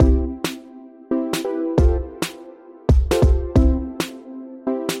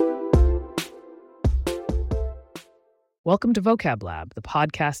Welcome to Vocab Lab, the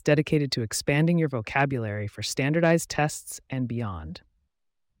podcast dedicated to expanding your vocabulary for standardized tests and beyond.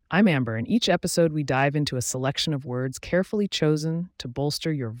 I'm Amber, and each episode we dive into a selection of words carefully chosen to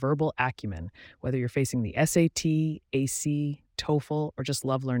bolster your verbal acumen, whether you're facing the SAT, AC, TOEFL, or just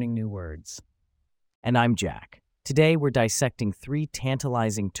love learning new words. And I'm Jack. Today we're dissecting 3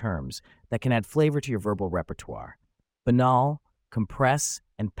 tantalizing terms that can add flavor to your verbal repertoire: banal, compress,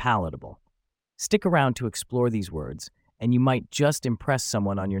 and palatable. Stick around to explore these words, and you might just impress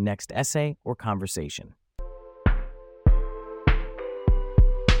someone on your next essay or conversation.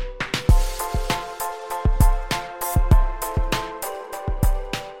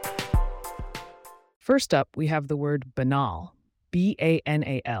 First up, we have the word banal,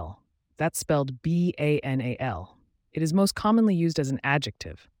 B-A-N-A-L. That's spelled B-A-N-A-L. It is most commonly used as an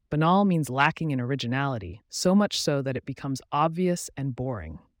adjective. Banal means lacking in originality, so much so that it becomes obvious and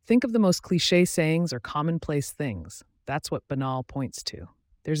boring. Think of the most cliché sayings or commonplace things. That's what banal points to.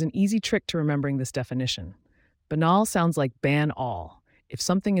 There's an easy trick to remembering this definition. Banal sounds like ban all. If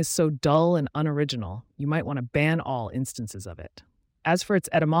something is so dull and unoriginal, you might want to ban all instances of it. As for its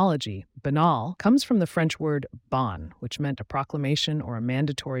etymology, banal comes from the French word ban, which meant a proclamation or a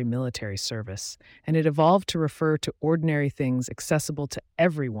mandatory military service, and it evolved to refer to ordinary things accessible to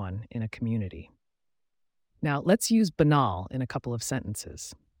everyone in a community. Now, let's use banal in a couple of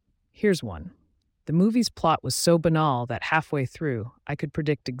sentences. Here's one. The movie's plot was so banal that halfway through, I could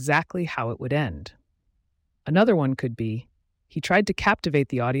predict exactly how it would end. Another one could be, he tried to captivate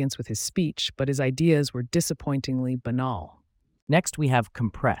the audience with his speech, but his ideas were disappointingly banal. Next, we have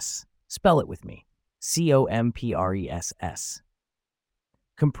compress. Spell it with me. C-O-M-P-R-E-S-S.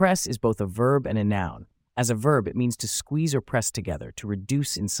 Compress is both a verb and a noun. As a verb, it means to squeeze or press together, to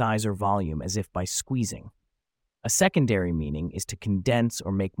reduce in size or volume as if by squeezing. A secondary meaning is to condense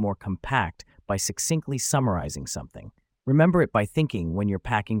or make more compact by succinctly summarizing something. Remember it by thinking when you're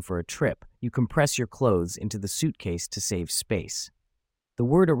packing for a trip, you compress your clothes into the suitcase to save space. The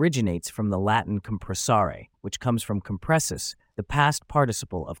word originates from the Latin compressare, which comes from compressus, the past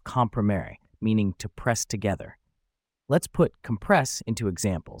participle of comprimere, meaning to press together. Let's put compress into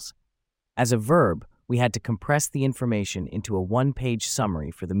examples. As a verb, we had to compress the information into a 1-page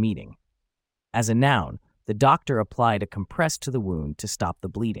summary for the meeting. As a noun, the doctor applied a compress to the wound to stop the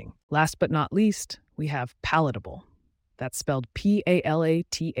bleeding. Last but not least, we have palatable. That's spelled P-A-L-A-T-A-A-B-L-E.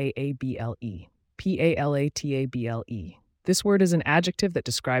 P-A-L-A-T-A-B-L-E. This word is an adjective that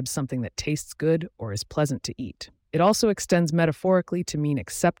describes something that tastes good or is pleasant to eat. It also extends metaphorically to mean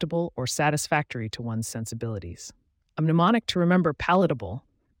acceptable or satisfactory to one's sensibilities. A mnemonic to remember palatable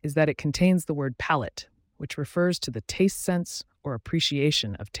is that it contains the word palate, which refers to the taste sense or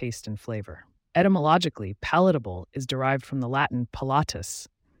appreciation of taste and flavor. Etymologically, palatable is derived from the Latin palatus,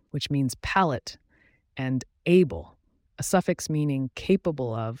 which means palate, and able, a suffix meaning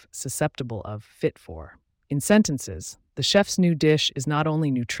capable of, susceptible of, fit for. In sentences, the chef's new dish is not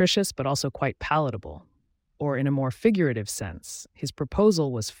only nutritious but also quite palatable. Or in a more figurative sense, his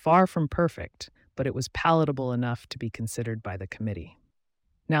proposal was far from perfect, but it was palatable enough to be considered by the committee.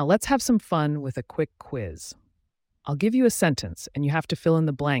 Now let's have some fun with a quick quiz. I'll give you a sentence, and you have to fill in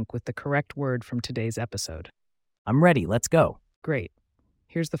the blank with the correct word from today's episode. I'm ready, let's go. Great.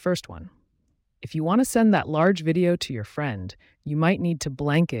 Here's the first one. If you want to send that large video to your friend, you might need to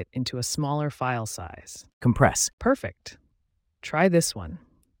blank it into a smaller file size. Compress. Perfect. Try this one.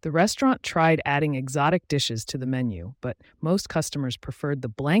 The restaurant tried adding exotic dishes to the menu, but most customers preferred the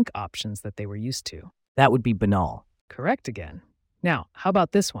blank options that they were used to. That would be banal. Correct again. Now, how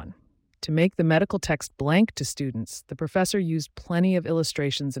about this one? To make the medical text blank to students, the professor used plenty of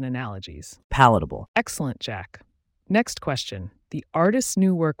illustrations and analogies. Palatable. Excellent, Jack. Next question. The artist's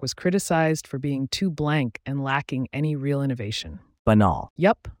new work was criticized for being too blank and lacking any real innovation. Banal.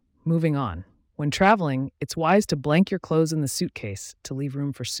 Yup. Moving on. When traveling, it's wise to blank your clothes in the suitcase to leave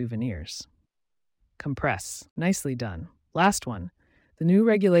room for souvenirs. Compress. Nicely done. Last one. The new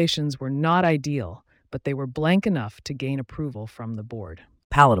regulations were not ideal, but they were blank enough to gain approval from the board.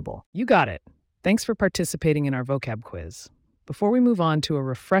 Palatable. You got it. Thanks for participating in our vocab quiz. Before we move on to a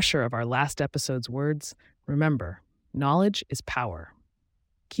refresher of our last episode's words, remember, knowledge is power.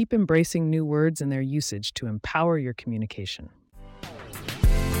 Keep embracing new words and their usage to empower your communication.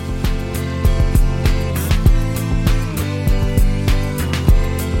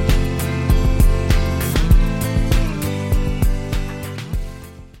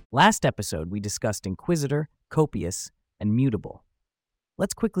 Last episode, we discussed inquisitor, copious, and mutable.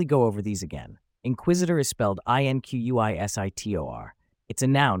 Let's quickly go over these again. Inquisitor is spelled I-N-Q-U-I-S-I-T-O-R. It's a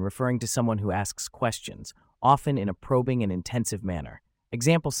noun referring to someone who asks questions, often in a probing and intensive manner.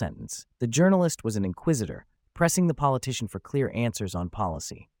 Example sentence: the journalist was an inquisitor, pressing the politician for clear answers on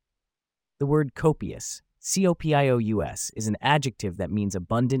policy. The word copious, copious, is an adjective that means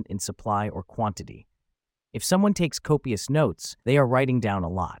abundant in supply or quantity. If someone takes copious notes, they are writing down a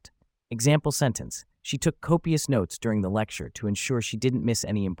lot. Example sentence: she took copious notes during the lecture to ensure she didn't miss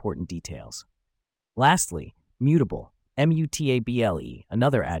any important details. Lastly, mutable, mutable,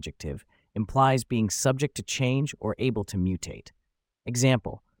 another adjective, implies being subject to change or able to mutate.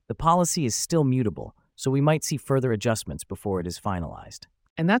 Example: the policy is still mutable, so we might see further adjustments before it is finalized.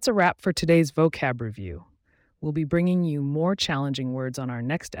 And that's a wrap for today's vocab review. We'll be bringing you more challenging words on our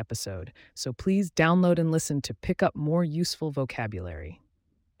next episode, so please download and listen to pick up more useful vocabulary.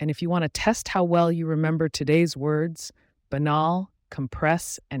 And if you want to test how well you remember today's words, banal,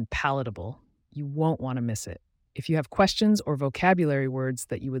 compress, and palatable, you won't want to miss it. If you have questions or vocabulary words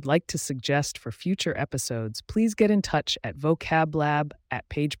that you would like to suggest for future episodes, please get in touch at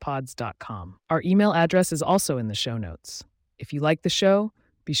vocablab@pagepods.com. Our email address is also in the show notes. If you like the show,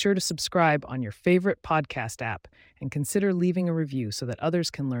 be sure to subscribe on your favorite podcast app and consider leaving a review so that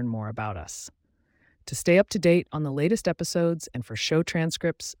others can learn more about us. To stay up to date on the latest episodes and for show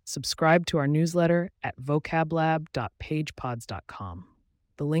transcripts, subscribe to our newsletter at vocablab.pagepods.com.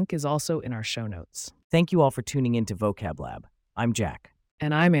 The link is also in our show notes. Thank you all for tuning in to Vocab Lab. I'm Jack.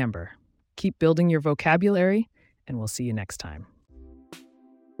 And I'm Amber. Keep building your vocabulary, and we'll see you next time.